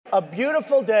A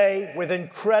beautiful day with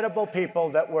incredible people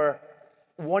that were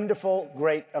wonderful,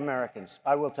 great Americans,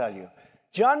 I will tell you.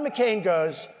 John McCain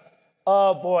goes,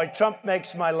 oh boy, Trump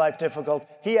makes my life difficult.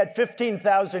 He had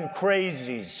 15,000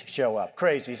 crazies show up,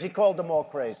 crazies. He called them all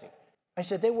crazy. I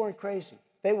said, they weren't crazy.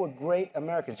 They were great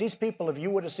Americans. These people, if you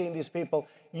would have seen these people,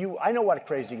 I know what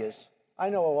crazy is. I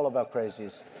know all about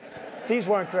crazies. These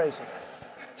weren't crazy.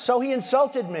 So he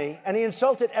insulted me, and he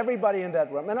insulted everybody in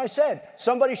that room. And I said,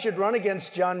 somebody should run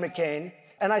against John McCain,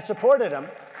 and I supported him.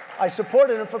 I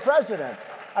supported him for president.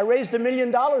 I raised $1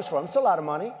 million for him. It's a lot of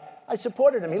money. I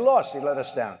supported him. He lost. He let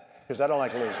us down, because I don't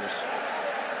like losers.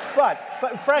 But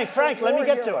Frank, let me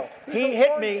get to it. He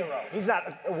hit me. He's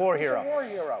not a war hero. He's a war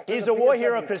hero. He's a war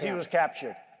hero because he was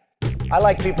captured. I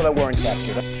like people that weren't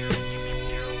captured.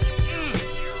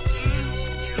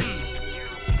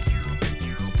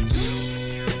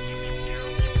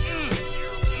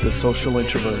 The Social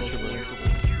Introvert.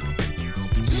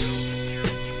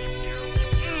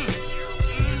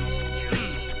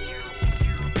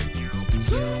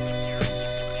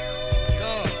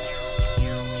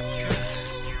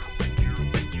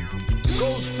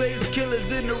 Ghostface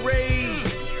killers in the raid.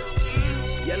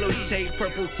 Yellow tape,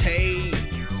 purple tape.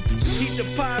 Heat the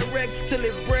Pyrex till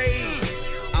it break.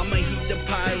 I'ma heat the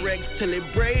Pyrex till it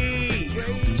break.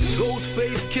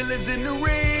 Ghostface killers in the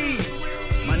raid.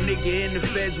 My nigga in the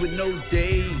feds with no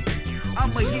day.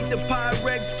 I'ma heat the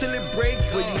Pyrex till it break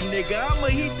for you, nigga. I'ma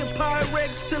heat the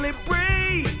Pyrex till it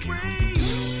break.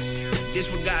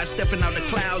 This what guys stepping out the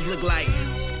clouds look like.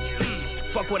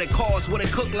 Fuck what it costs, what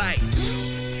it cook like.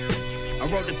 I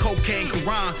wrote the cocaine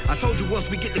Quran. I told you once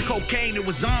we get the cocaine, it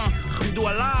was on.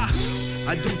 Alhamdulillah.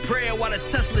 I do prayer while the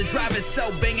Tesla drive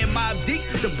itself, banging Mob Deep.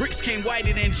 The bricks came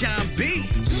whiter than John B.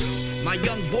 My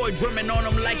young boy drumming on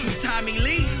him like he Tommy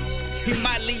Lee. He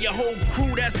might lead your whole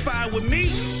crew, that's fine with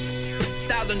me.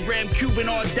 1,000-gram Cuban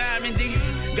all diamondy.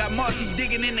 Got Marcy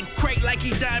digging in the crate like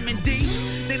he Diamond D.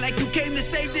 They like you came to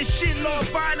save this shit, Lord,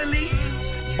 finally.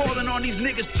 Ballin' on these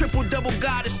niggas, triple, double,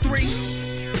 God is 3.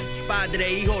 5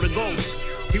 today, he hold a ghost.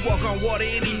 He walk on water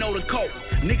and he know the coke.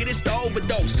 Nigga, this the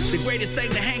overdose. The greatest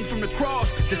thing to hang from the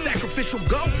cross, the sacrificial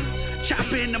goat.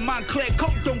 Chopper in the Montclair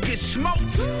coat, don't get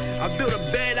smoked. I built a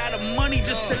bed out of money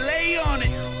just to lay on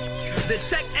it. The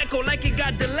tech echo like it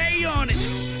got delay on it.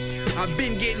 I've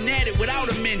been getting at it without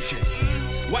a mention.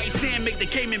 White sand make the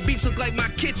Cayman Beach look like my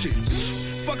kitchen.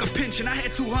 Fuck a pension, I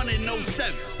had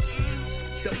 207.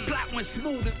 The plot went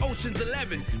smooth as Ocean's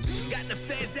 11. Got the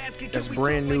feds asking, That's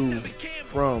brand new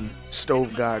from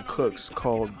Stove God Cooks,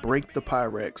 called Break the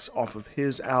Pyrex, off of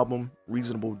his album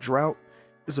Reasonable Drought.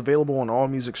 It's available on all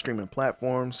music streaming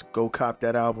platforms. Go cop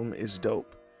that album, it's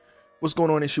dope. What's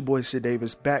going on? It's your boy Sid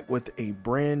Davis, back with a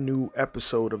brand new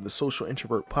episode of the Social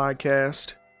Introvert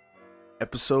Podcast,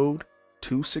 episode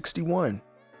 261.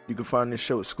 You can find this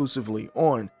show exclusively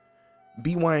on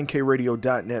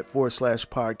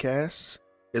bynkradio.net/podcasts,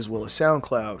 as well as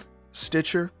SoundCloud,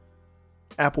 Stitcher,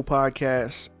 Apple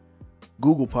Podcasts,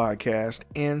 Google Podcasts,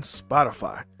 and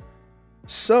Spotify.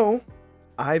 So,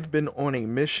 I've been on a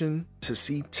mission to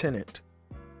see Tenet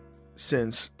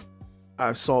since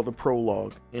I saw the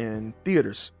prologue in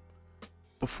theaters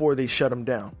before they shut them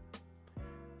down.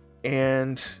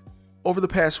 And over the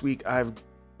past week, I've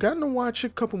gotten to watch a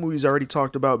couple movies. I already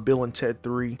talked about Bill and Ted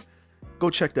 3. Go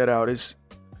check that out.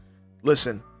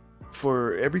 Listen,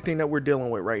 for everything that we're dealing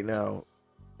with right now,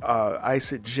 I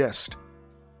suggest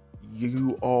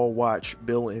you all watch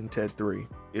Bill and Ted 3.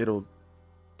 It'll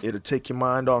take your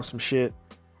mind off some shit.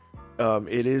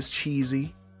 It is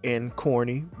cheesy and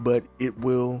corny, but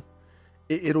it'll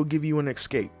give you an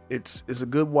escape. It's a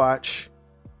good watch,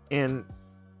 and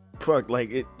fuck,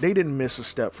 they didn't miss a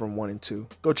step from 1 and 2.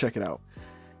 Go check it out.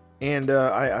 And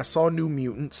I saw New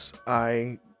Mutants.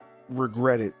 I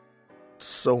regret it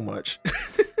so much.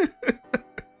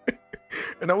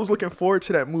 And I was looking forward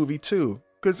to that movie too,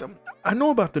 because I know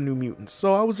about the New Mutants,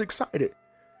 so I was excited.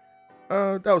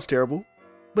 That was terrible.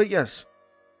 But yes,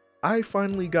 I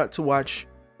finally got to watch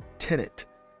Tenet.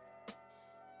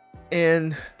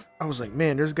 And I was like,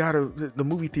 man, the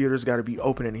movie theater's gotta be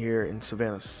opening here in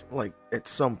Savannah, like, at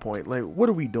some point. Like, what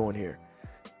are we doing here?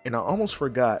 And I almost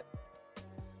forgot,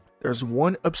 there's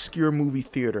one obscure movie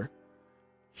theater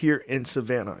here in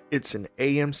Savannah. It's an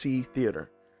AMC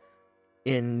theater.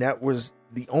 And that was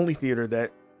the only theater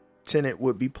that Tenet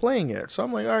would be playing at. So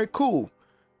I'm like, all right, cool.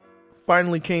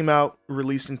 Finally came out,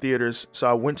 released in theaters. So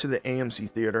I went to the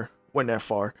AMC theater. Wasn't that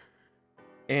far.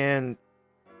 And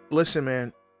listen,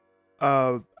 man,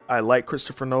 I like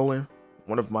Christopher Nolan.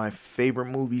 One of my favorite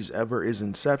movies ever is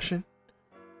Inception.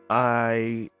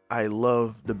 I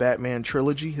love the Batman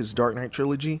trilogy, his Dark Knight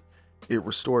trilogy. It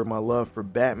restored my love for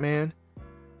Batman.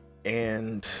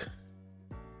 And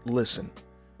listen,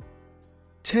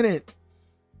 Tenet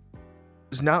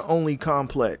is not only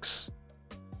complex,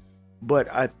 but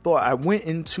I went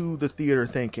into the theater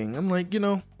thinking, I'm like,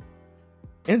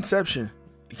 Inception,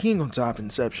 he ain't gonna top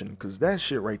Inception, because that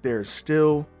shit right there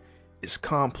is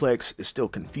complex, it's still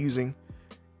confusing,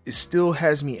 it still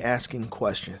has me asking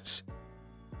questions.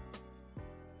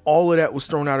 All of that was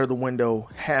thrown out of the window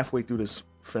halfway through this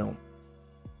film.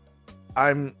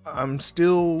 I'm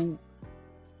still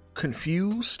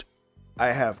confused.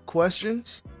 I have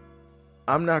questions.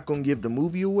 I'm not gonna give the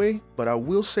movie away, but I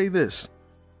will say this.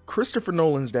 Christopher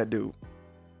Nolan's that dude.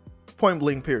 Point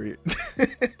blank, period.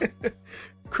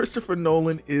 Christopher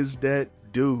Nolan is that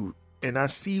dude. And I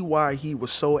see why he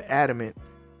was so adamant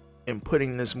in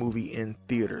putting this movie in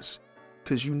theaters.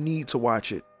 Because you need to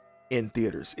watch it in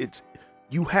theaters.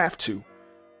 You have to.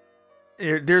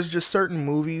 There's just certain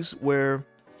movies where,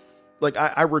 like,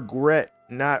 I regret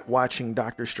not watching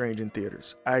Doctor Strange in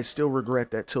theaters. I still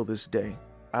regret that till this day.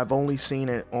 I've only seen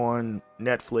it on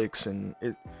Netflix, and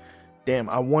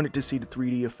I wanted to see the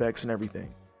 3D effects and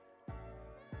everything.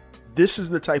 This is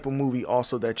the type of movie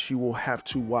also that you will have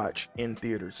to watch in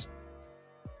theaters.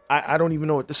 I don't even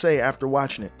know what to say after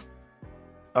watching it.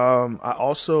 I'm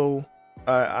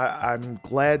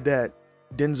glad that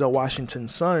Denzel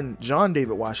Washington's son, John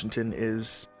David Washington,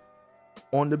 is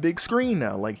on the big screen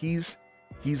now. Like, he's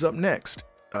up next.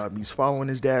 He's following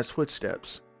his dad's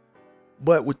footsteps.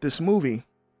 But with this movie,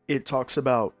 it talks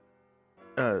about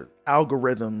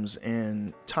algorithms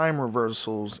and time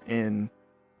reversals in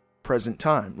present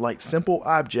time, like simple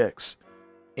objects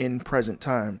in present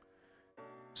time.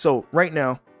 So right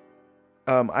now,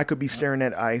 I could be staring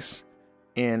at ice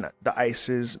and the ice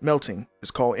is melting.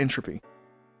 It's called entropy.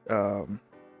 Let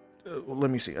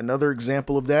me see. Another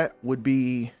example of that would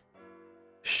be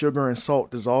sugar and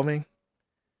salt dissolving.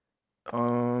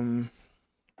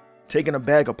 Taking a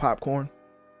bag of popcorn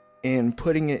and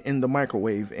putting it in the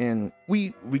microwave, and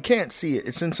we can't see it.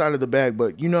 It's inside of the bag,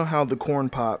 but you know how the corn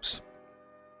pops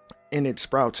and it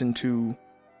sprouts into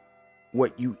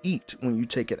what you eat when you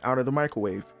take it out of the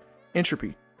microwave.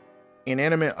 Entropy.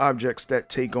 Inanimate objects that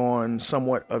take on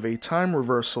somewhat of a time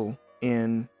reversal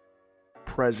in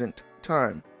present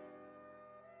time.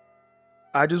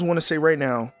 I just want to say right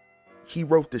now, he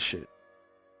wrote this shit.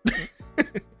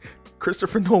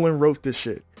 Christopher Nolan wrote this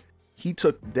shit. He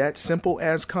took that simple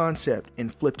as concept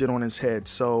and flipped it on his head.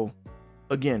 So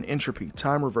again, entropy,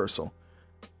 time reversal.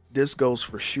 This goes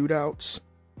for shootouts,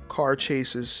 car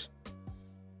chases,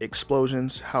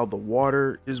 explosions, how the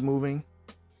water is moving.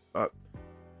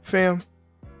 Fam,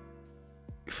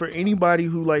 for anybody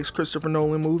who likes Christopher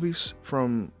Nolan movies,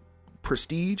 from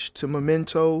Prestige to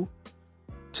Memento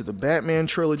to the Batman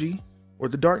trilogy or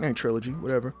the Dark Knight trilogy,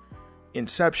 whatever,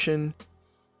 Inception,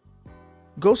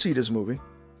 go see this movie.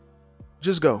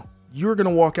 Just go. You're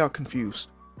gonna walk out confused.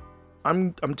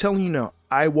 I'm telling you now,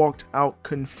 I walked out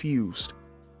confused.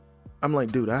 I'm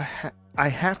like, dude, I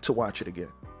have to watch it again.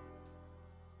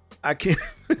 I can't.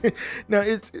 Now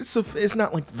it's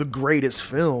not like the greatest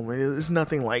film. It's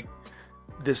nothing like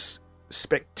this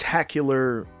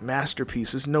spectacular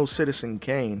masterpiece. It's no Citizen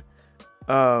Kane.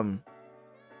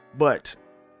 But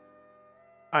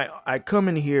I come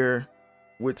in here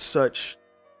with such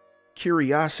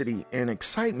curiosity and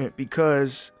excitement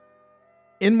because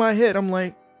in my head I'm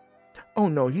like, oh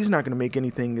no, he's not going to make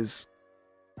anything as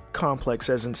complex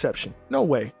as Inception. No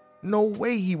way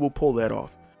he will pull that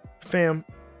off. Fam,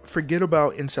 forget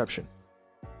about Inception.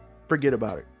 Forget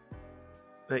about it.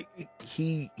 Like,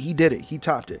 he did it. He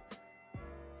topped it.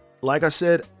 Like I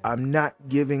said, I'm not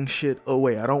giving shit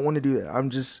away. I don't want to do that. I'm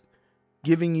just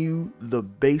giving you the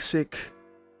basic,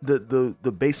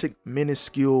 the basic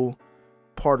minuscule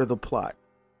part of the plot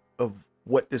of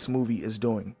what this movie is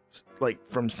doing, like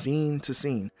from scene to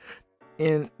scene.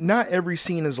 And not every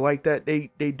scene is like that. They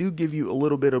do give you a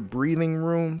little bit of breathing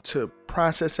room to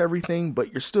process everything,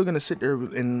 but you're still gonna sit there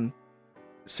and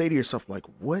say to yourself, like,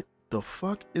 what the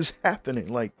fuck is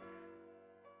happening? Like,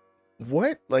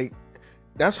 what? Like,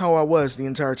 that's how I was the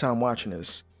entire time watching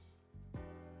this.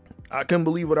 I couldn't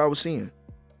believe what I was seeing.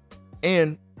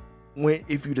 And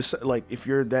if you decide, like, if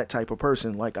you're that type of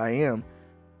person like I am,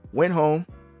 went home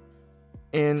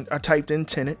and I typed in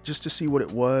Tenet just to see what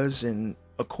it was, and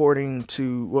according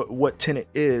to what Tenet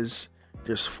is,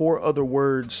 there's 4 other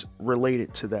words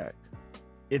related to that.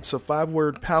 It's a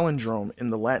 5-word palindrome in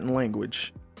the Latin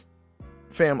language.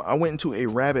 Fam, I went into a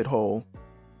rabbit hole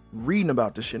reading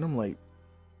about this shit. I'm like,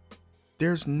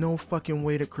 there's no fucking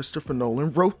way that Christopher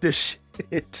Nolan wrote this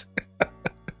shit.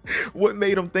 What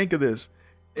made him think of this?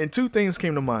 And 2 things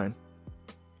came to mind.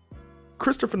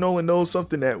 Christopher Nolan knows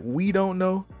something that we don't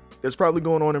know that's probably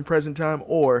going on in present time,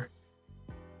 or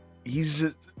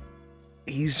he's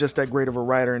just that great of a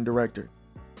writer and director.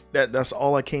 That's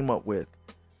all I came up with.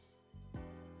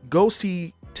 Go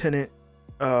see Tenet.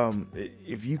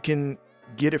 If you can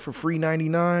get it for free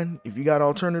 99, if you got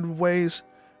alternative ways,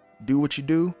 do what you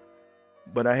do.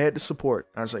 But I had to support.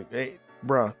 I was like, hey,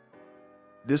 bruh,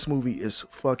 this movie is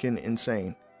fucking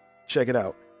insane. Check it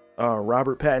out.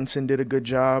 Robert Pattinson did a good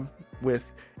job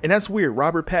with, and that's weird.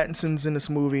 Robert Pattinson's in this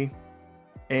movie,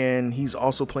 and he's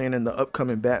also playing in the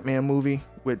upcoming Batman movie,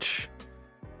 which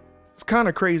it's kind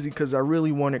of crazy because I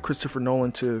really wanted Christopher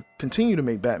Nolan to continue to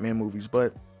make Batman movies,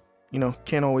 but you know,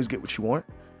 can't always get what you want.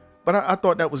 But I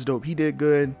thought that was dope. He did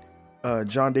good.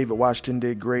 John David Washington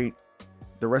did great.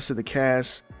 The rest of the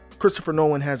cast, Christopher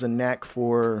Nolan has a knack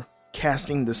for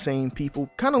casting the same people,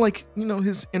 kind of like, you know,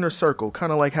 his inner circle,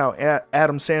 kind of like how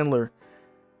Adam Sandler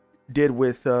did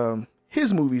with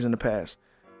his movies in the past,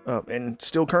 and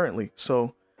still currently.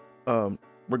 So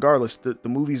regardless, the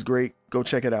movie's great. Go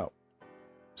check it out.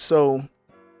 So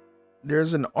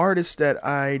there's an artist that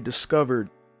I discovered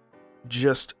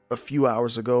just a few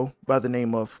hours ago by the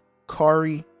name of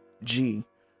Kari G.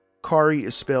 Kari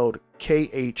is spelled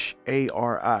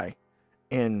Khari,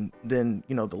 and then,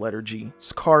 you know, the letter G.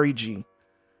 It's Kari G.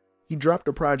 He dropped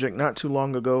a project not too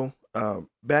long ago,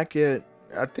 back at,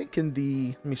 I think in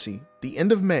the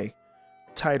end of May,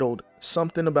 titled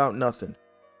Something About Nothing.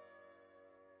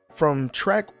 From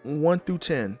track 1 through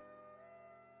 10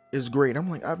 is great. I'm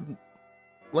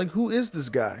like, who is this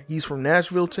guy? He's from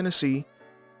Nashville, Tennessee,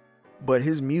 but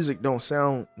his music don't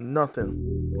sound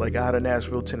nothing like out of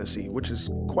Nashville, Tennessee, which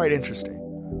is quite interesting.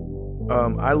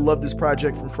 I love this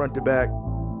project from front to back.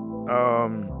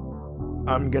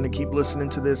 I'm gonna keep listening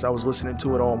to this. I was listening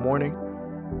to it all morning.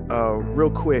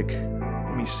 Real quick,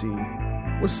 let me see.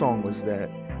 What song was that?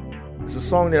 It's a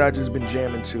song that I just been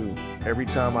jamming to every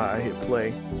time I hit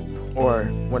play, or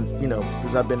when, you know,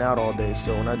 because I've been out all day.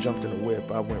 So when I jumped in the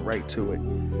whip, I went right to it.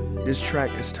 This track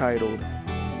is titled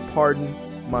Pardon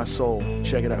My Soul.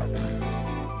 Check it out.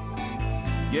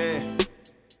 Yeah,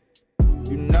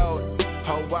 you know it.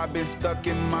 How I been stuck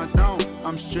in my zone.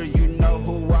 I'm sure you know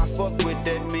who I fuck with.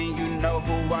 That mean you know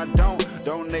who I don't.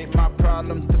 Donate my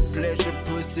problem to pleasure,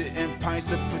 pussy and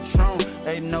pints of Patron.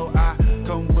 They know I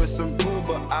come with some cool,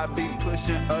 but I be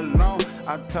pushing alone.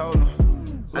 I told them,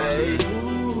 hey,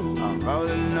 I'm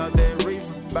rolling up that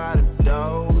reefer by the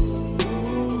door.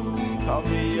 Pop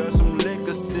me up some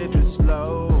liquor, sipping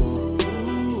slow.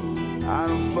 I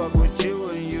don't fuck with you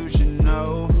and you should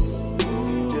know.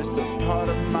 Just a part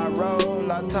of my role.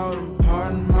 I told him,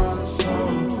 pardon my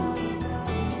soul.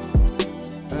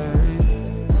 Hey.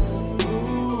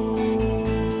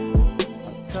 I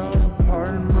told him,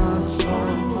 pardon my soul.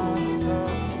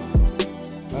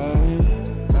 Hey.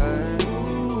 Hey.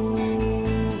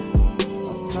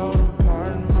 I told him,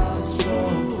 pardon my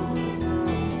soul.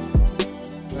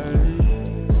 Hey.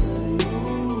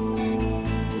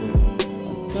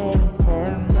 I told him,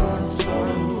 pardon my soul.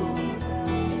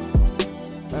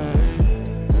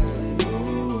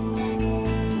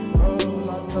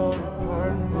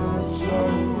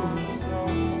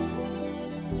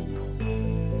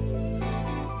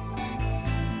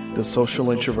 The Social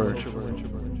Introvert.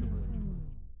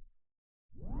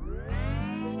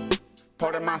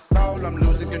 Part of my soul, I'm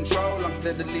losing control. I'm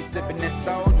steadily sipping that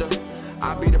soda.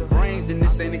 I be the brains and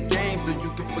this ain't a game, so you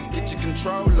can forget your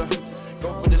controller.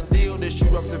 Go for the steal, then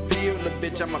shoot off the peel. The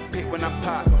bitch I'ma pick when I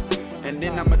pop, and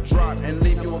then I'ma drop and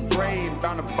leave you a grave.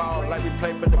 Bound a ball like we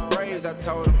play for the Braves. I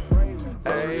told him,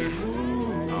 hey,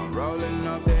 I'm rolling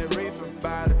up that reefer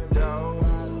by the door.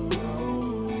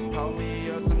 Hold me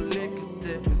up some liquor,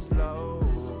 sipping slow.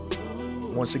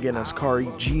 Once again, that's Kari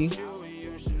G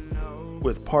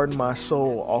with Pardon My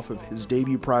Soul off of his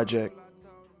debut project,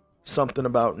 Something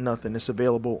About Nothing. It's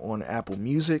available on Apple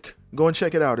Music. Go and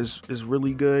check it out. It's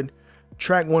really good.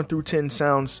 Track 1 through 10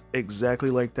 sounds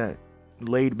exactly like that.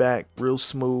 Laid back, real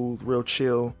smooth, real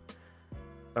chill.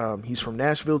 He's from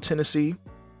Nashville, Tennessee.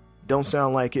 Don't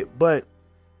sound like it, but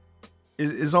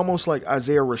it's almost like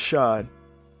Isaiah Rashad,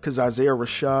 because Isaiah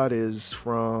Rashad is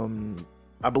from,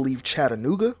 I believe,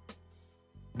 Chattanooga,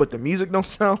 but the music don't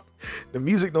sound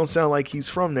like he's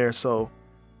from there. So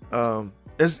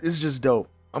it's just dope.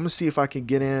 I'm gonna see if I can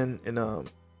get in and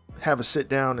have a sit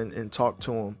down and talk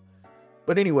to him.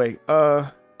 But anyway,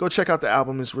 go check out the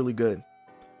album. It's really good.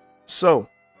 So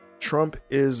Trump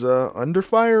is under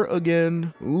fire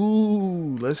again.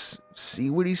 Ooh, let's see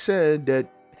what he said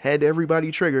that had everybody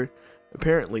triggered.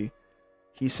 Apparently,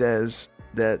 he says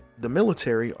that the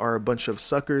military are a bunch of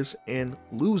suckers and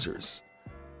losers.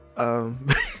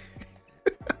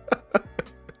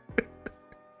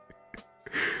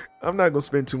 I'm not going to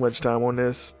spend too much time on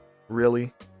this,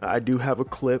 really. I do have a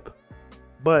clip,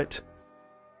 but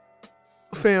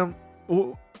fam,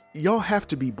 y'all have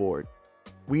to be bored.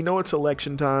 We know it's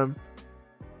election time.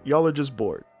 Y'all are just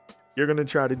bored. You're going to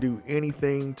try to do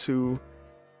anything to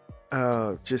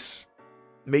just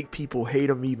make people hate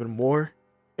him even more.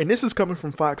 And this is coming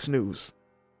from Fox News.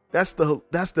 That's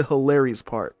the hilarious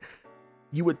part.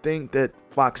 You would think that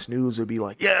Fox News would be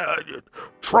like, yeah,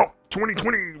 Trump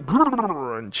 2020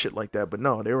 and shit like that. But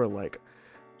no, they were like,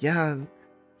 yeah,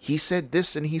 he said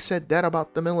this and he said that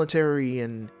about the military.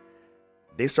 And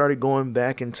they started going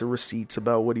back into receipts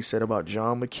about what he said about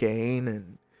John McCain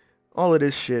and all of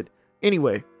this shit.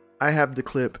 Anyway, I have the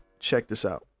clip. Check this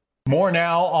out. More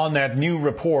now on that new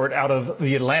report out of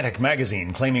The Atlantic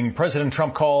magazine claiming President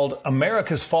Trump called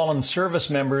America's fallen service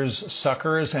members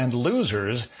suckers and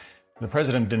losers. The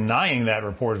president denying that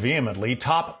report vehemently.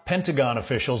 Top Pentagon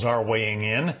officials are weighing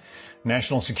in.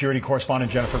 National security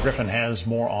correspondent Jennifer Griffin has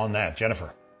more on that.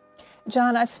 Jennifer.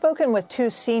 John, I've spoken with two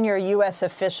senior U.S.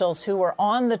 officials who were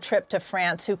on the trip to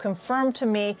France who confirmed to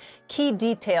me key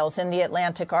details in the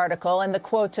Atlantic article and the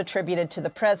quotes attributed to the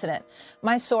president.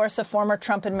 My source, a former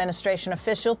Trump administration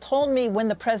official, told me when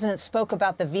the president spoke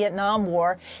about the Vietnam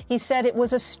War, he said it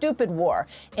was a stupid war.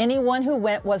 Anyone who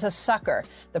went was a sucker.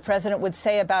 The president would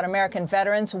say about American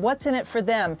veterans, what's in it for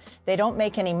them? They don't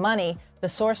make any money. The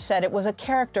source said it was a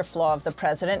character flaw of the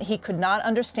president. He could not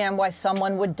understand why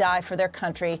someone would die for their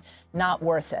country. Not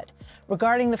worth it.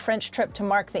 Regarding the French trip to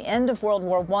mark the end of World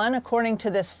War I, according to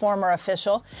this former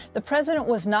official, the president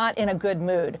was not in a good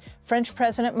mood. French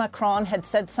President Macron had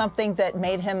said something that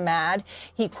made him mad.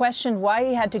 He questioned why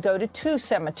he had to go to 2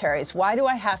 cemeteries. Why do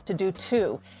I have to do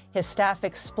 2? His staff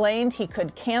explained he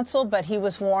could cancel, but he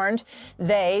was warned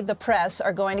they, the press,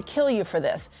 are going to kill you for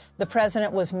this. The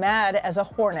president was mad as a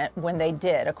hornet when they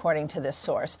did, according to this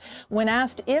source. When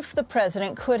asked if the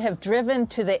president could have driven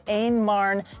to the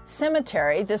Aisne-Marne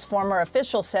cemetery, this former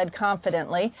official said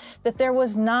confidently that there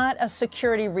was not a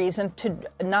security reason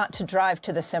not to drive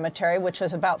to the cemetery, which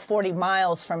was about 40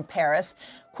 miles from Paris.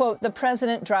 Quote, the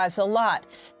president drives a lot.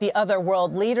 The other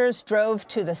world leaders drove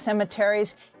to the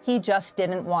cemeteries. He just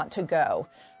didn't want to go.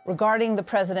 Regarding the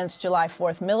president's July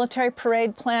 4th military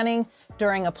parade planning,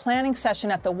 during a planning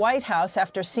session at the White House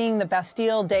after seeing the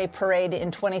Bastille Day parade in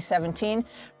 2017,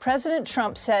 President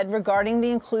Trump said regarding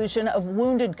the inclusion of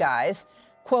wounded guys,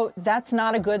 quote, that's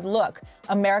not a good look.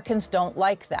 Americans don't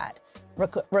like that.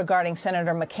 Regarding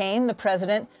Senator McCain, the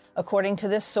president, according to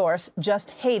this source,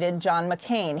 just hated John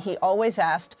McCain. He always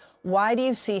asked, why do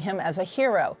you see him as a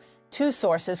hero? 2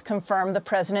 sources confirmed the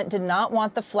president did not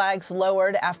want the flags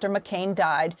lowered after McCain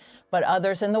died, but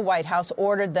others in the White House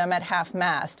ordered them at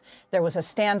half-mast. There was a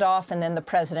standoff, and then the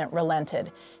president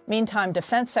relented. Meantime,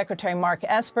 Defense Secretary Mark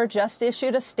Esper just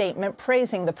issued a statement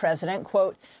praising the president,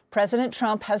 quote, President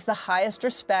Trump has the highest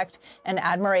respect and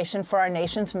admiration for our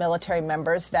nation's military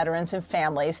members, veterans, and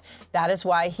families. That is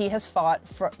why he has fought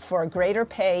for greater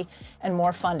pay and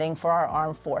more funding for our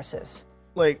armed forces.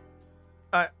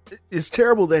 It's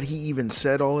terrible that he even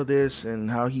said all of this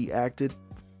and how he acted,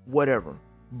 whatever.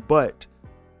 But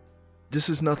this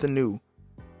is nothing new.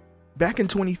 Back in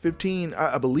 2015,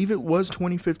 I believe it was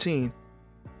 2015,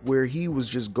 where he was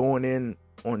just going in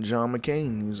on John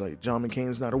McCain. He was like, John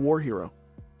McCain's not a war hero.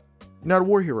 Not a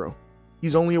war hero.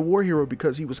 He's only a war hero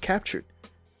because he was captured.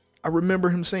 I remember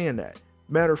him saying that.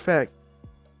 Matter of fact,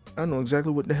 I know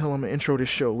exactly what the hell I'm going to intro this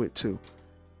show with too.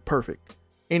 Perfect.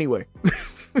 Anyway.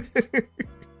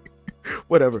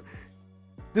 Whatever.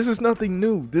 This is nothing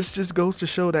new. This just goes to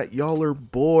show that y'all are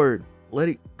bored. Let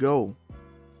it go.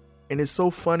 And it's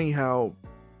so funny how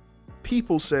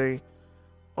people say,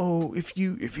 oh, if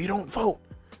you don't vote,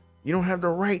 you don't have the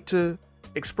right to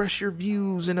express your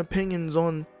views and opinions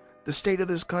on the state of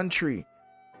this country.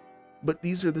 But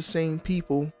these are the same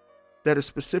people that are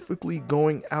specifically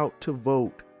going out to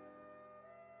vote,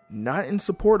 not in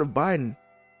support of Biden,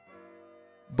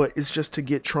 but it's just to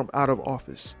get Trump out of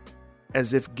office,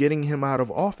 as if getting him out of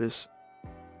office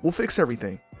will fix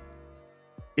everything.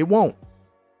 It won't.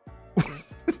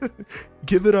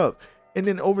 Give it up. And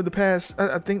then over the past,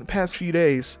 I think the past few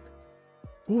days,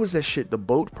 what was that shit? The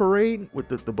boat parade with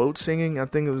the boat singing. I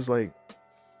think it was like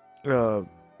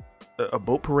a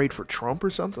boat parade for Trump or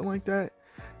something like that.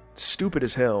 Stupid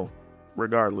as hell,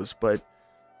 regardless. But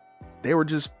they were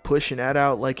just pushing that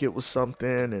out like it was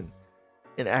something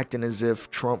and acting as if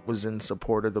Trump was in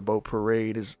support of the boat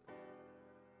parade.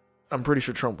 I'm pretty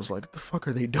sure Trump was like, what the fuck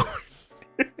are they doing?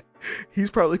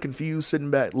 He's probably confused,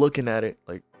 sitting back, looking at it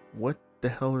like, what the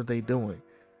hell are they doing?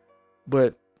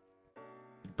 But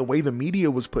the way the media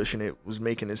was pushing it was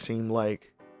making it seem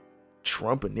like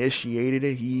Trump initiated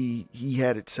it. He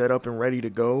had it set up and ready to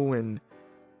go. And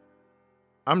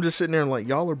I'm just sitting there like,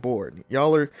 y'all are bored.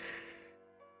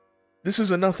 This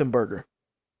is a nothing burger.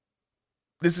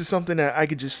 This is something that I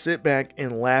could just sit back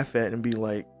and laugh at and be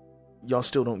like, y'all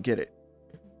still don't get it.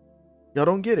 Y'all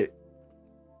don't get it.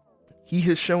 He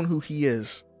has shown who he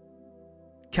is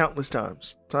countless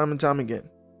times, time and time again.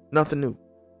 Nothing new.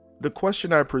 The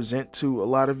question I present to a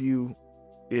lot of you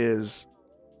is,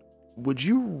 would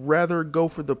you rather go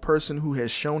for the person who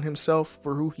has shown himself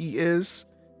for who he is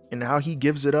and how he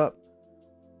gives it up?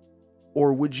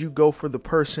 Or would you go for the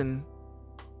person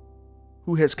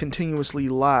who has continuously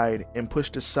lied and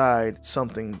pushed aside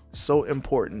something so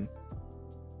important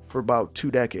for about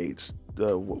 2 decades?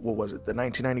 What was it? The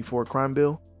 1994 crime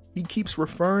bill? He keeps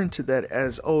referring to that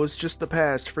as, oh, it's just the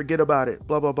past, forget about it,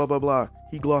 blah, blah, blah, blah, blah.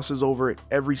 He glosses over it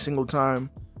every single time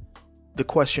the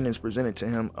question is presented to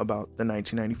him about the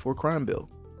 1994 crime bill.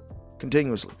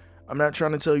 Continuously. I'm not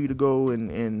trying to tell you to go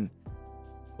and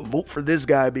vote for this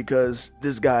guy because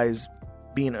this guy is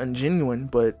being ungenuine,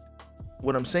 but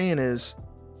what I'm saying is,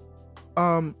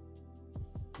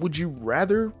 would you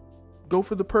rather go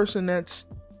for the person that's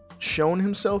shown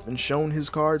himself and shown his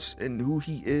cards and who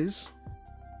he is?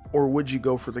 Or would you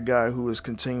go for the guy who has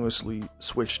continuously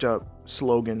switched up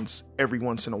slogans every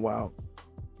once in a while?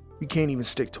 You can't even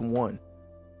stick to one.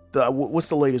 What's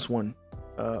the latest one?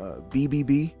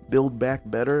 BBB, Build Back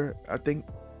Better. I think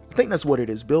that's what it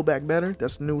is. Build Back Better.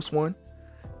 That's the newest one.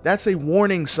 That's a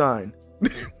warning sign.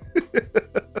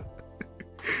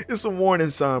 It's a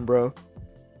warning sign, bro.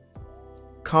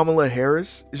 Kamala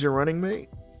Harris is your running mate?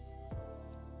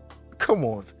 Come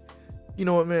on. You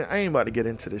know what, man? I ain't about to get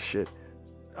into this shit.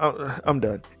 I'm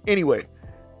done. Anyway,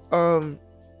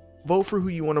 vote for who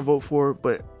you want to vote for,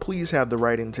 but please have the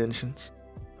right intentions.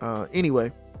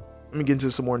 Anyway, let me get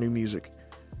into some more new music.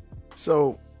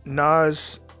 So,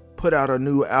 Nas put out a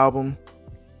new album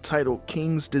titled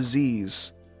King's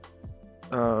Disease.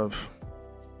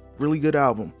 Really good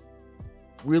album.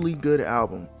 Really good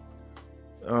album.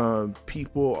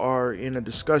 People are in a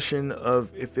discussion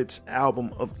of if it's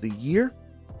album of the year.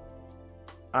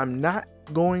 I'm not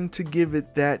going to give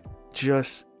it that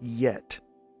just yet.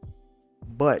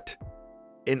 But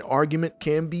an argument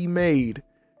can be made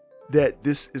that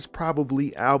this is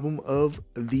probably album of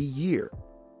the year.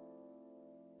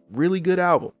 Really good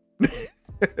album.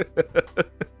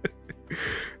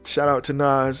 Shout out to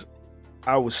Nas.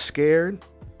 I was scared.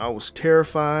 I was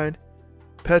terrified,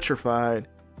 petrified,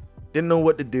 didn't know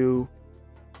what to do.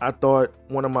 I thought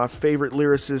one of my favorite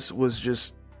lyricists was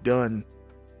just done.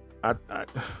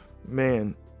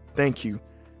 Man, thank you.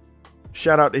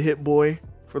 Shout out to Hit Boy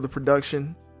for the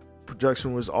production.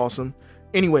 Production was awesome.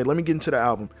 Anyway, let me get into the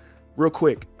album real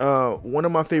quick. One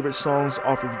of my favorite songs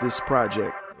off of this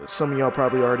project. Some of y'all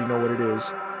probably already know what it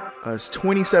is. It's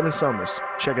 27 Summers.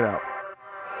 Check it out.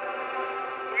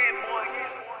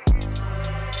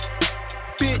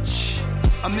 Bitch,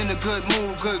 I'm in a good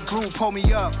mood, good groove, pull me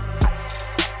up.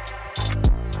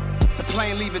 The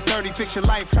plane leaving 30, fix your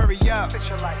life, hurry up.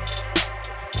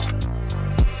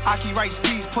 Aki rice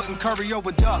peas, putting curry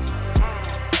over duck.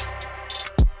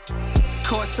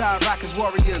 Courtside Rockets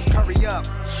Warriors, curry up.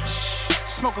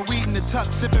 Smoking weed in the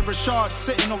tuck, sipping Rashard,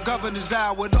 sitting on Governor's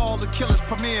Isle with all the killers.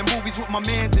 Premiere movies with my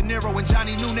man De Niro and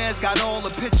Johnny Nunez, got all the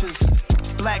pictures.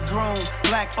 Black grown,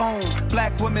 black owned,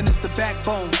 black women is the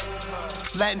backbone.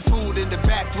 Latin food in the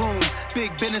back room.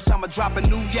 Big business, I'ma drop a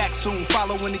new yak soon,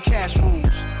 following the cash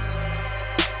rules.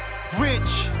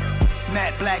 Rich,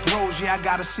 Matte Black Rose, yeah, I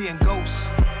gotta see in ghosts.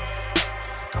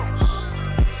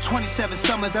 27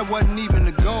 summers, that wasn't even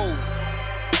the goal.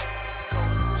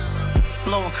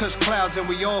 Blowing kush clouds and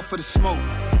we all for the smoke.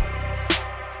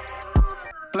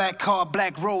 Black car,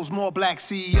 black rose, more black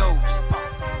CEOs.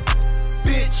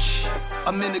 Bitch,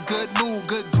 I'm in a good mood,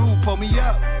 good groove, pull me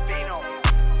up.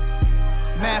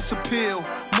 Mass appeal,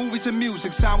 movies and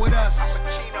music, sign with us.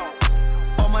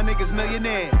 All my niggas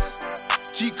millionaires.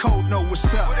 G-Code know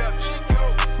what's up.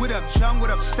 What up, Jung? What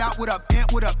up, Stout? What up,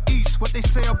 Ant? What up, East? What they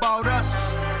say about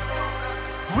us?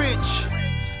 Rich,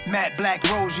 Matte Black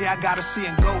Rose, yeah, I gotta see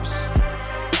in ghosts.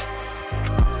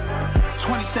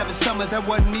 27 summers, that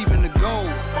wasn't even the goal.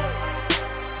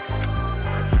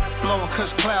 Blowing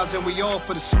kush clouds and we all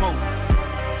for the smoke.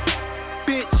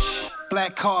 Bitch.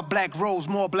 Black car, black rose,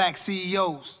 more black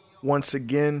CEOs. Once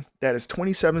again, that is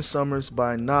 27 Summers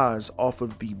by Nas off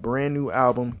of the brand new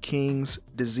album King's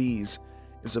Disease.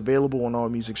 It's available on all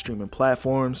music streaming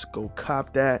platforms. Go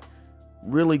cop that.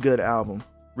 Really good album.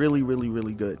 Really, really,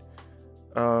 really good.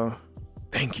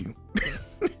 Thank you.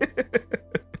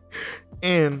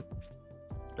 And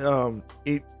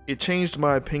it it changed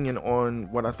my opinion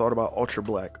on what I thought about Ultra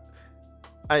Black.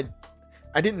 I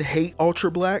didn't hate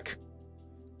Ultra Black.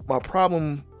 My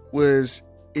problem was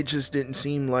it just didn't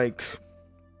seem like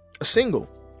a single.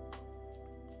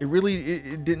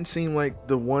 It didn't seem like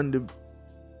the one to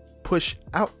push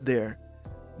out there.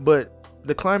 But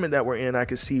the climate that we're in, I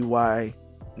could see why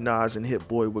Nas and Hit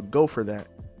Boy would go for that.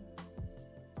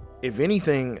 If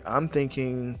anything, I'm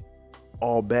thinking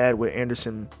All Bad with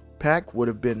Anderson .Paak would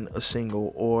have been a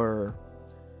single, or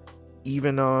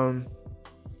even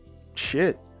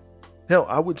hell,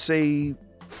 I would say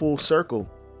Full Circle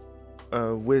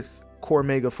with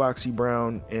Cormega, Foxy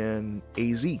Brown, and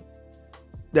AZ.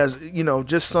 That's,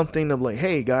 just something of like,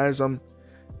 hey guys, I'm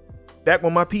back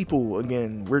with my people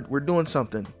again. We're doing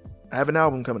something. I have an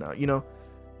album coming out.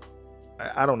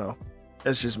 I don't know.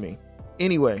 That's just me.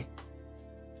 Anyway,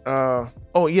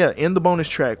 oh yeah, and the bonus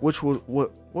track, which was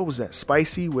what was that?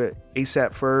 Spicy with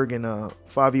ASAP Ferg and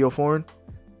Fabio Foreign.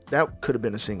 That could have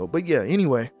been a single. But yeah,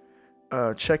 anyway,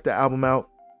 check the album out.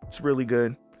 It's really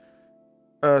good.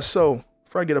 So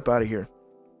before I get up out of here,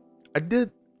 I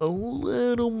did a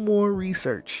little more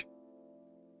research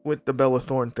with the Bella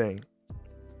Thorne thing.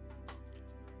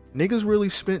 Niggas really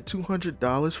spent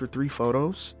 $200 for 3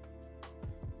 photos?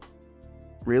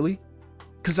 Really?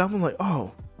 Because I'm like,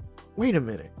 oh, wait a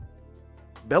minute.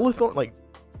 Bella Thorne, like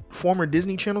former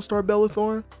Disney Channel star Bella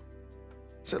Thorne,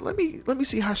 said, let me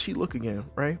see how she look again,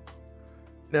 right?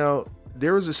 Now,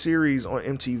 there was a series on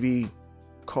MTV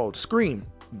called Scream,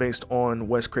 based on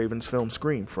Wes Craven's film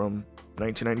Scream from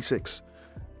 1996.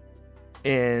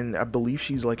 And I believe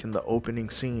she's like in the opening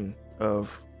scene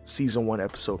of season 1,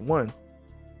 episode 1.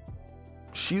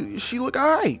 She looked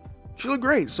alright. She looked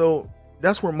great. So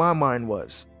that's where my mind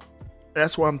was.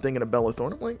 That's why I'm thinking of Bella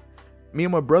Thorne. I'm like, me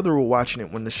and my brother were watching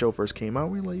it when the show first came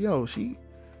out. We were like, yo, she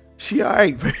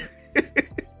alright.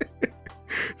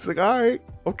 It's like, alright,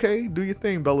 okay, do your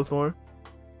thing, Bella Thorne.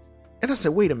 And I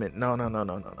said, wait a minute, no.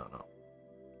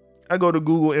 I go to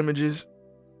Google Images.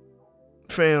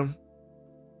 Fam,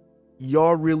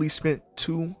 y'all really spent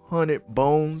 200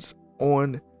 bones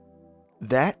on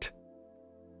that?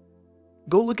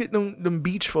 Go look at them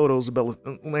beach photos of Bella.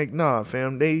 Like, nah,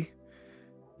 fam,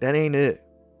 that ain't it.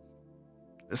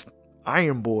 It's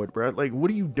iron board, bro. Like,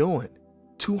 what are you doing?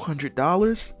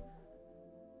 $200?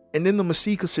 And then the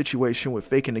Masika situation with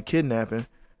faking the kidnapping.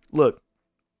 Look,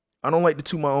 I don't like to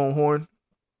toot my own horn.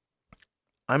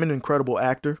 I'm an incredible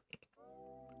actor.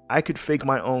 I could fake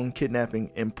my own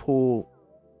kidnapping and pull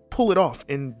it off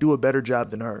and do a better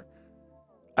job than her.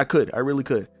 I really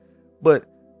could. But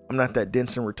I'm not that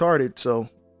dense and retarded, so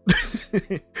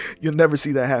you'll never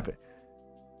see that happen.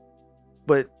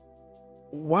 But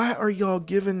why are y'all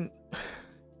giving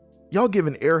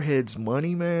airheads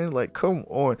money, man? Like, come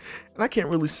on. And I can't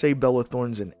really say Bella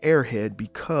Thorne's an airhead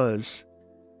because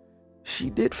she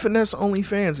did finesse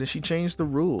OnlyFans and she changed the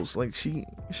rules. Like, she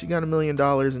got $1 million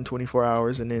in 24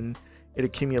 hours and then it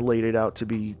accumulated out to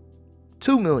be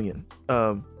 $2 million,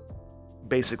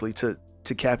 basically to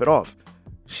cap it off.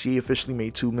 She officially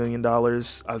made $2 million,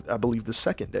 I believe, the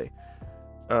second day.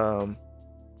 Or,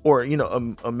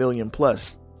 $1 million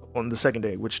plus on the second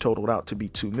day, which totaled out to be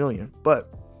 $2 million.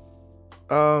 But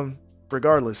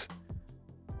regardless,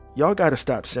 y'all gotta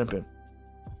stop simping.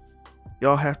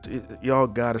 Y'all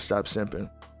gotta stop simping,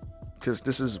 because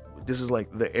this is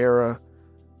like the era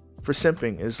for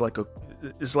simping.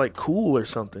 It's like cool or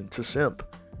something to simp.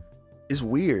 It's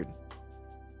weird.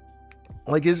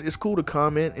 Like, it's cool to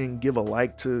comment and give a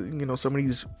like to some of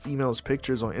these females'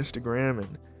 pictures on Instagram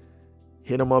and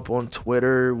hit them up on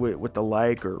Twitter with the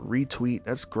like or retweet.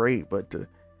 That's great, but to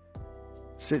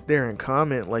sit there and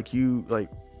comment like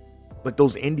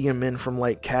those Indian men from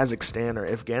like Kazakhstan or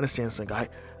Afghanistan, it's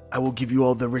like, I will give you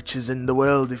all the riches in the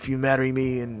world if you marry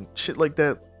me and shit like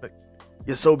that. Like,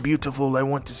 you're so beautiful, I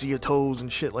want to see your toes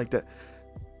and shit like that.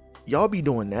 Y'all be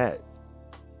doing that,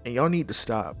 and y'all need to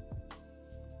stop.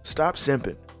 Stop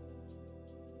simping.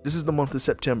 This is the month of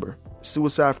September,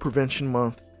 Suicide Prevention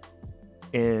Month,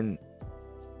 and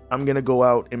I'm gonna go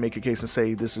out and make a case and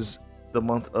say this is the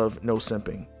month of no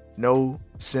simping. No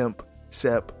simp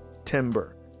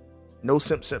September. No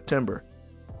simp September.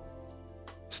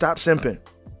 Stop simping.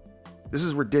 This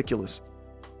is ridiculous.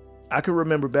 I could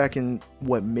remember back in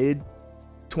mid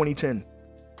 2010,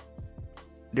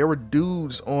 there were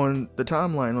dudes on the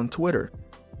timeline on Twitter.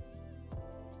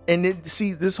 And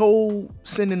this whole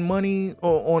sending money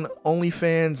on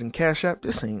OnlyFans and Cash App,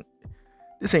 this ain't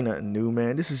nothing new,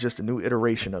 man. This is just a new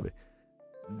iteration of it.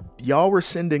 Y'all were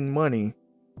sending money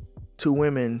to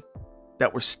women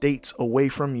that were states away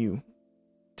from you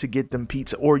to get them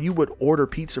pizza, or you would order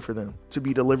pizza for them to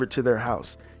be delivered to their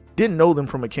house. Didn't know them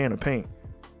from a can of paint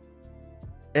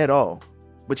at all.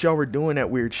 But y'all were doing that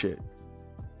weird shit.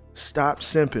 Stop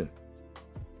simping.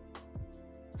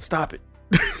 Stop it.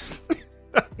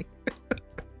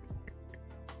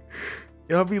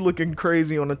 Y'all be looking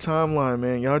crazy on the timeline,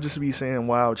 man. Y'all just be saying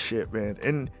wild shit, man.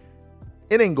 And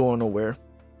it ain't going nowhere.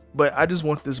 But I just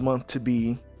want this month to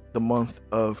be the month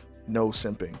of no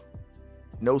simping.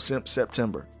 No simp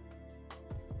September.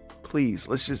 Please,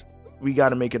 we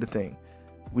gotta make it a thing.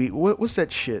 What's that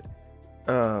shit?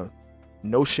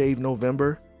 No shave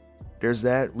November. There's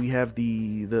that. We have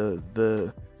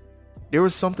the there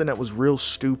was something that was real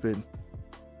stupid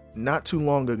not too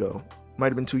long ago. Might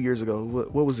have been 2 years ago.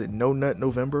 What was it? No Nut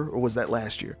November? Or was that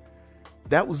last year?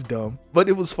 That was dumb, but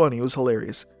it was funny. It was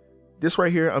hilarious. This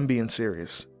right here, I'm being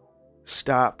serious.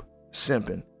 Stop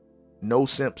simping. No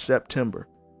simp September.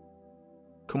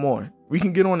 Come on. We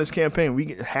can get on this campaign. We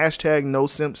get hashtag no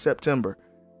simp September.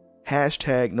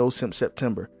 Hashtag no simp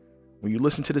September. When you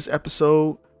listen to this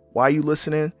episode, why you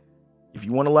listening? If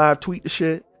you want to live tweet the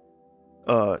shit,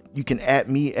 you can @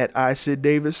 me at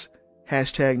 @ISidDavis.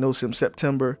 Hashtag no simp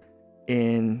September.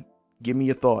 And give me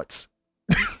your thoughts.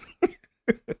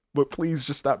 But please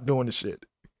just stop doing the shit.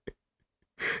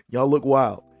 Y'all look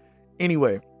wild.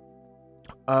 Anyway,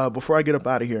 before I get up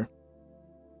out of here,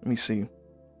 let me see.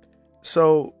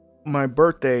 So my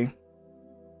birthday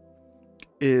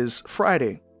is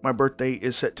Friday. My birthday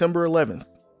is September 11th,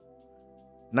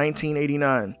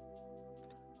 1989.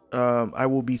 I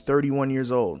will be 31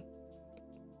 years old.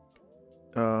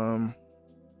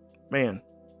 Man,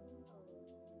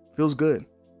 feels good.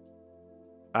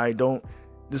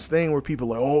 This thing where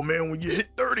people are like, oh man, when you hit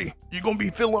 30, you're gonna be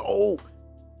feeling old.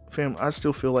 Fam, I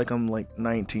still feel like I'm like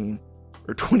 19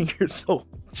 or 20 years old.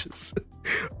 Just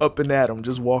up and at 'em,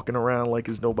 just walking around like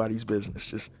it's nobody's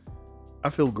business. I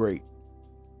feel great.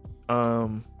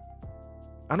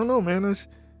 I don't know, man. I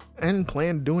didn't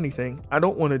plan to do anything. I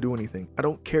don't want to do anything. I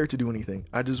don't care to do anything.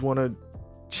 I just want to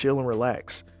chill and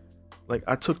relax. Like,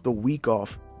 I took the week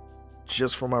off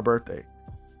just for my birthday.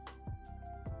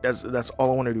 That's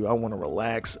all I want to do. I want to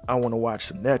relax. I want to watch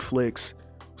some Netflix,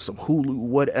 some Hulu,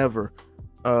 whatever.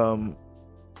 I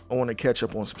want to catch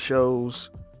up on some shows.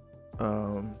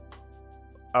 I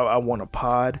want to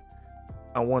pod.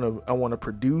 I want to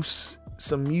produce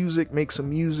some music, make some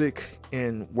music,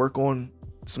 and work on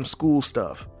some school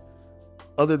stuff.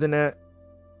 Other than that,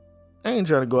 I ain't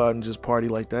trying to go out and just party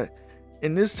like that.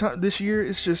 And this year,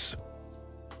 it's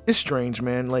strange,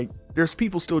 man. Like, there's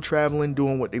people still traveling,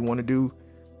 doing what they want to do.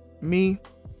 Me,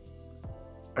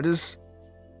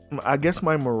 I guess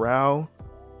my morale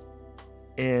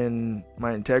and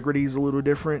my integrity is a little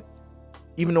different,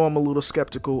 even though I'm a little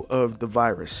skeptical of the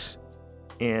virus.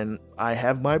 And I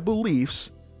have my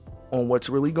beliefs on what's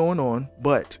really going on,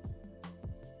 but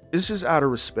it's just out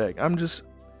of respect. I'm just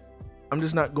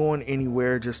not going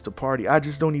anywhere just to party. I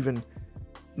just don't even,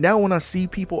 now when I see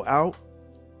people out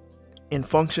in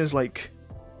functions like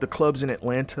the clubs in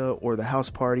Atlanta or the house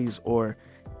parties, or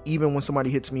even when somebody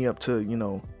hits me up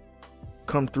to,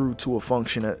 come through to a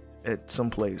function at some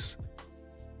place,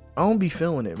 I don't be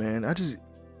feeling it, man.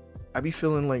 I be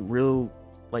feeling like real,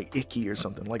 like icky or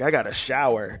something. Like I got to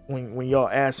shower when y'all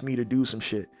ask me to do some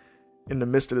shit in the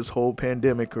midst of this whole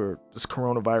pandemic or this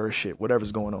coronavirus shit,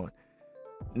 whatever's going on.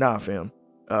 Nah, fam.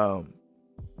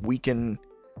 We can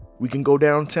go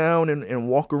downtown and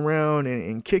walk around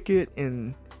and kick it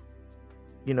and,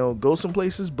 go some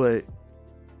places, but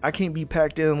I can't be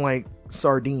packed in like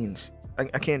sardines. I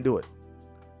can't do it.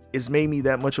 It's made me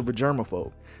that much of a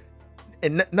germaphobe.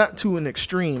 And not to an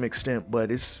extreme extent,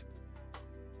 but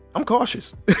I'm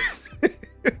cautious.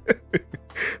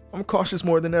 I'm cautious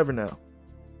more than ever now.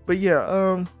 But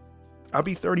yeah, I'll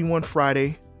be 31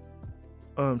 Friday.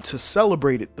 To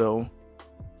celebrate it though,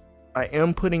 I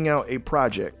am putting out a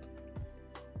project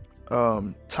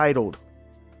titled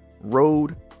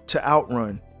Road to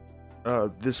Outrun.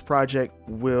 This project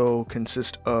will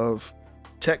consist of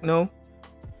techno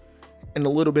and a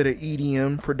little bit of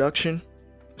EDM production.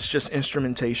 It's just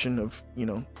instrumentation of,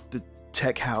 the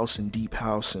tech house and deep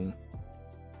house and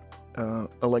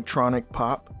electronic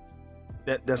pop.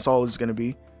 That's all it's going to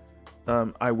be.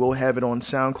 I will have it on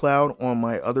SoundCloud on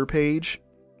my other page,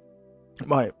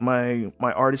 my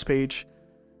artist page.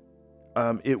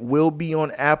 It will be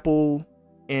on Apple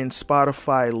and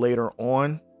Spotify later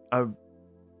on.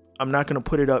 I'm not going to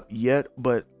put it up yet,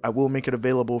 but I will make it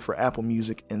available for Apple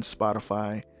Music and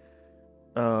Spotify,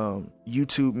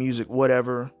 YouTube Music,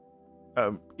 whatever.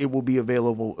 It will be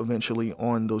available eventually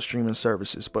on those streaming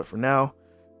services. But for now,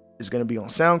 it's going to be on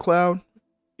SoundCloud.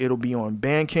 It'll be on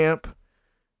Bandcamp.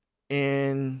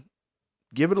 And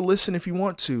give it a listen if you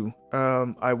want to.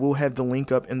 I will have the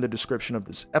link up in the description of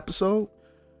this episode.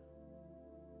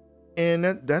 And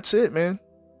that's it, man.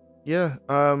 Yeah.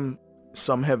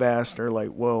 Some have asked her, like,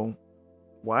 well,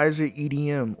 why is it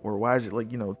EDM? Or why is it, like,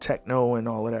 techno and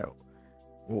all of that?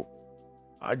 Well,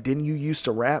 didn't you used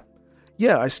to rap?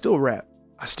 Yeah, I still rap.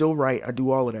 I still write. I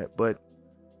do all of that. But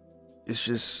it's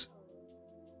just,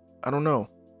 I don't know.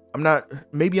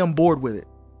 Maybe I'm bored with it.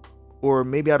 Or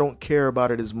maybe I don't care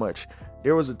about it as much.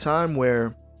 There was a time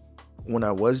where when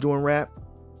I was doing rap,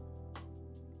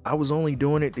 I was only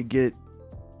doing it to get,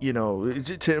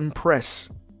 to impress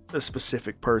a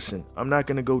specific person. I'm not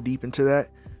going to go deep into that.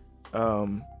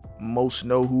 Most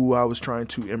know who I was trying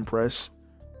to impress,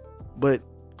 but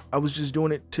I was just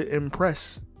doing it to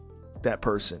impress that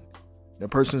person. The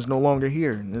person's no longer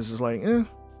here, and this is like,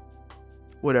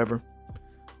 whatever.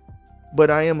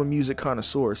 But I am a music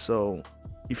connoisseur, so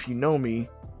if you know me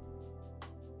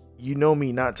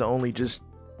not to only just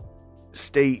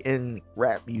stay in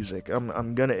rap music.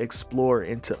 I'm gonna explore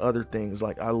into other things.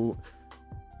 Like I'm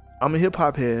a hip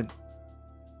hop head,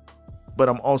 but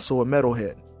I'm also a metal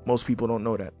head. Most people don't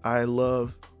know that. I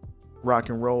love rock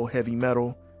and roll, heavy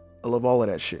metal. I love all of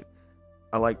that shit.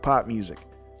 I like pop music.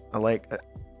 I like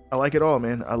it all,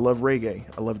 man. I love reggae.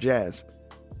 I love jazz.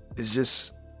 It's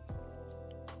just,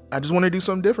 I just want to do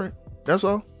something different. That's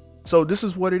all. So this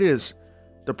is what it is.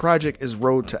 The project is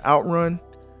Road to Outrun.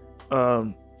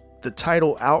 The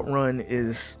title Outrun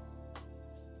is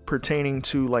pertaining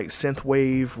to like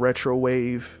synthwave, retro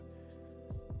wave,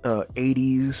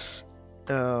 80s,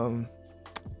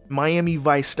 Miami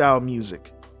Vice style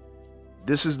music.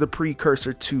 This is the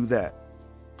precursor to that.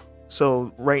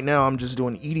 So right now I'm just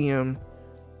doing EDM,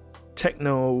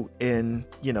 techno, and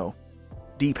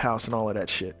deep house and all of that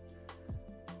shit.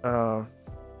 But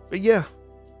yeah,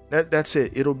 that's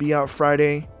it. It'll be out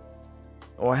Friday.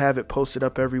 I'll have it posted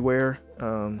up everywhere.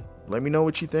 Let me know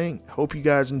what you think. Hope you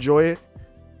guys enjoy it,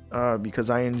 because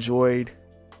I enjoyed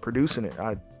producing it.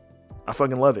 I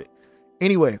fucking love it.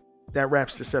 Anyway, that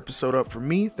wraps this episode up for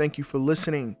me. Thank you for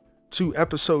listening to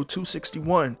episode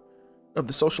 261 of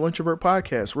the Social Introvert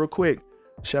Podcast. Real quick,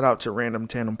 shout out to Random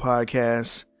Tandem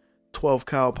Podcast, 12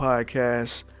 Kyle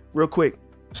Podcast. Real quick,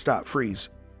 stop, freeze.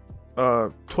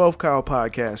 12 Kyle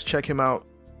Podcast, check him out.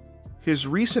 His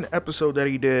recent episode that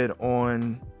he did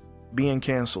on being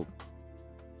canceled,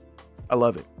 I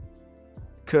love it,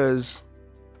 because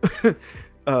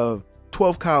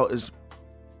 12 Kyle is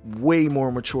way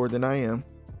more mature than I am,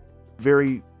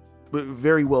 very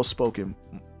well spoken,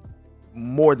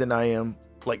 more than I am,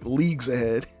 like leagues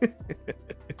ahead.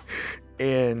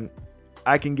 And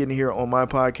I can get in here on my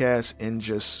podcast and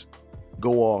just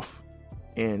go off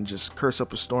and just curse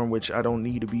up a storm, which I don't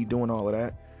need to be doing all of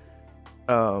that.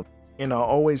 And I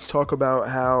always talk about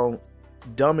how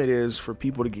dumb it is for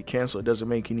people to get canceled. It doesn't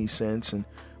make any sense.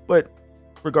 But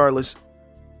regardless,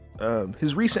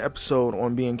 his recent episode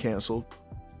on being canceled,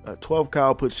 12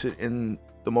 Kyle puts it in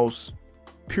the most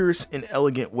purest and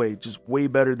elegant way, just way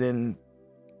better than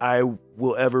I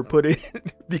will ever put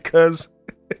it. Because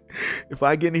if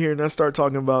I get in here and I start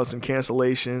talking about some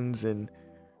cancellations and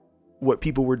what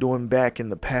people were doing back in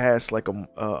the past, like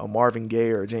a Marvin Gaye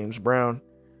or a James Brown,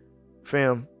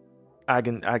 fam, I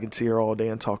can sit here all day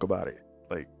and talk about it.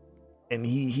 Like, and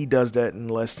he does that in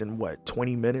less than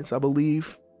 20 minutes, I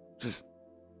believe. Just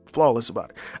flawless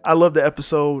about it. I love the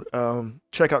episode.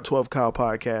 Check out 12 Kyle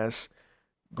Podcast.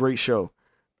 Great show.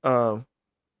 Where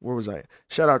was I?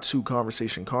 Shout out to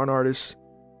Conversation Con Artists,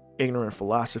 Ignorant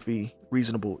Philosophy,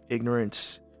 Reasonable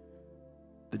Ignorance,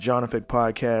 the John Effect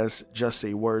Podcast, Just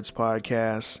Say Words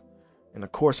Podcast, and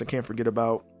of course I can't forget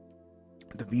about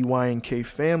the BYNK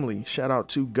family. Shout out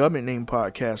to Government Name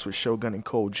Podcast with Shogun and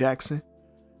Cole Jackson.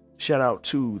 Shout out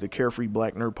to the Carefree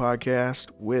Black Nerd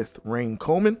Podcast with Rain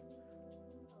Coleman.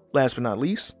 Last but not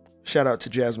least, shout out to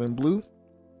Jasmine Blue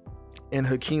and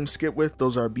Hakeem Skipwith.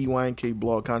 Those are BYNK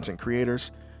blog content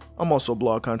creators. I'm also a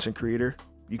blog content creator.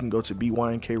 You can go to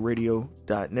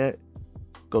bynkradio.net,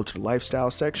 go to the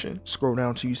lifestyle section, scroll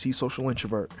down till you see Social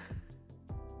Introvert.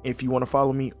 If you want to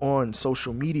follow me on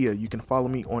social media, you can follow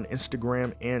me on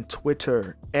Instagram and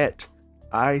Twitter at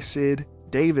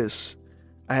ISidDavis.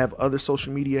 I have other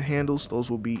social media handles. Those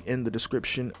will be in the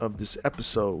description of this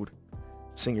episode.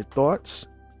 Send your thoughts.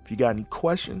 If you got any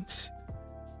questions,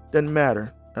 doesn't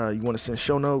matter. You want to send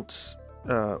show notes,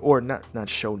 or not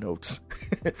show notes.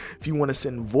 If you want to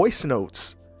send voice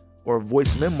notes or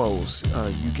voice memos,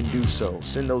 you can do so.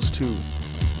 Send those to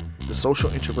the Social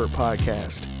Introvert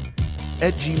Podcast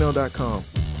at gmail.com.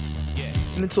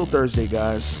 And until Thursday,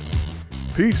 guys,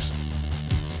 peace.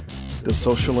 the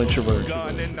social introvert.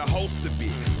 Gun in the holster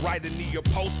bit, right in the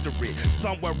upholstery,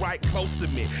 somewhere right close to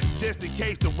me, just in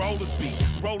case the rollers be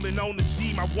rolling on the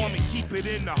G. My woman keep it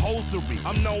in the hosiery.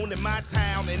 I'm known in my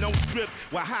town and on strips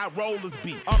where high rollers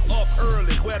be. I'm up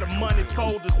early where the money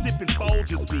folders sipping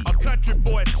Folgers be. A country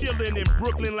boy chilling in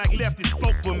Brooklyn like Lefty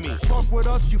spoke for me. Fuck with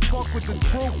us, you fuck with the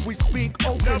truth. We speak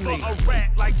openly. Never a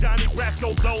rat like Donnie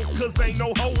Brasco though, cause ain't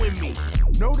no hoe in me.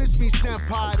 Notice me,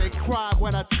 senpai, they cry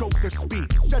when I choke to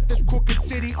speak. Set this crooked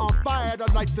city on fire to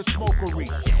light the smokery.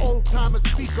 Old timers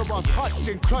speak of us hushed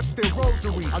and clutched their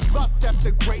rosaries. I lust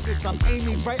after greatness, I'm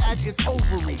aiming right at his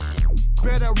ovaries.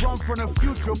 Better run from the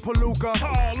future, Palooka.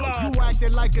 You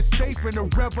acting like it's safe and the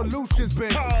revolution's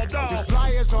been. There's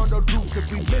liars on the loose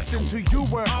if we listen to you.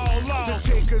 We're the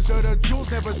takers of the jewels,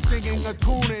 never singing a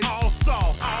tune in. All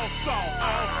soft, all soft,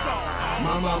 all soft.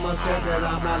 My mama said that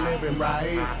I'm not living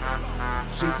right.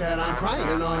 She said I'm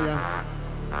crying on you.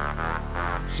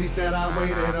 She said I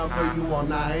waited up for you all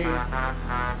night.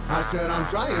 I said I'm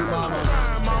trying, mama.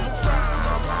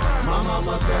 My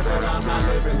mama said that I'm not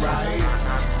living right.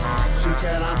 She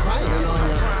said I'm crying on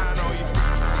you.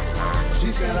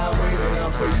 She said I waited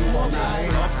up for you all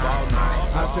night.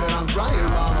 I said I'm trying,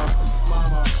 mama.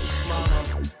 Mama, mama,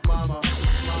 mama.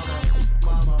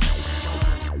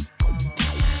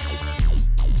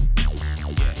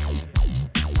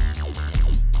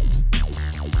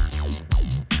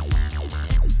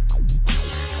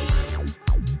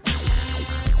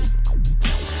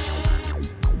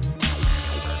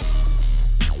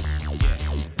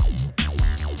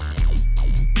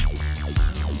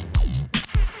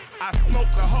 I smoke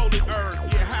the holy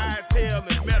herb, get high as hell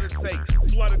and meditate.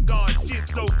 Swear to God, shit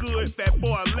so good, fat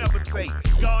boy I levitate.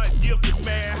 God gifted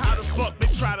man, how the fuck they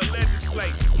try to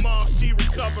legislate? Mom, she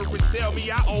recover and tell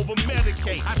me I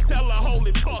over-medicate. I tell her,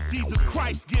 holy fuck, Jesus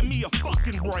Christ, give me a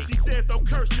fucking break. She says, don't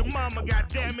curse your mama,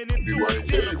 goddammit, and do it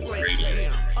dinner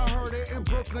plate. I heard it in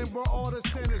Brooklyn where all the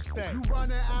sinners stay. You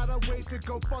running out of ways to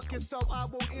go fuck yourself, I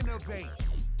will innovate.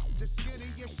 The skin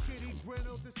of your shitty grin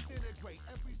will disintegrate.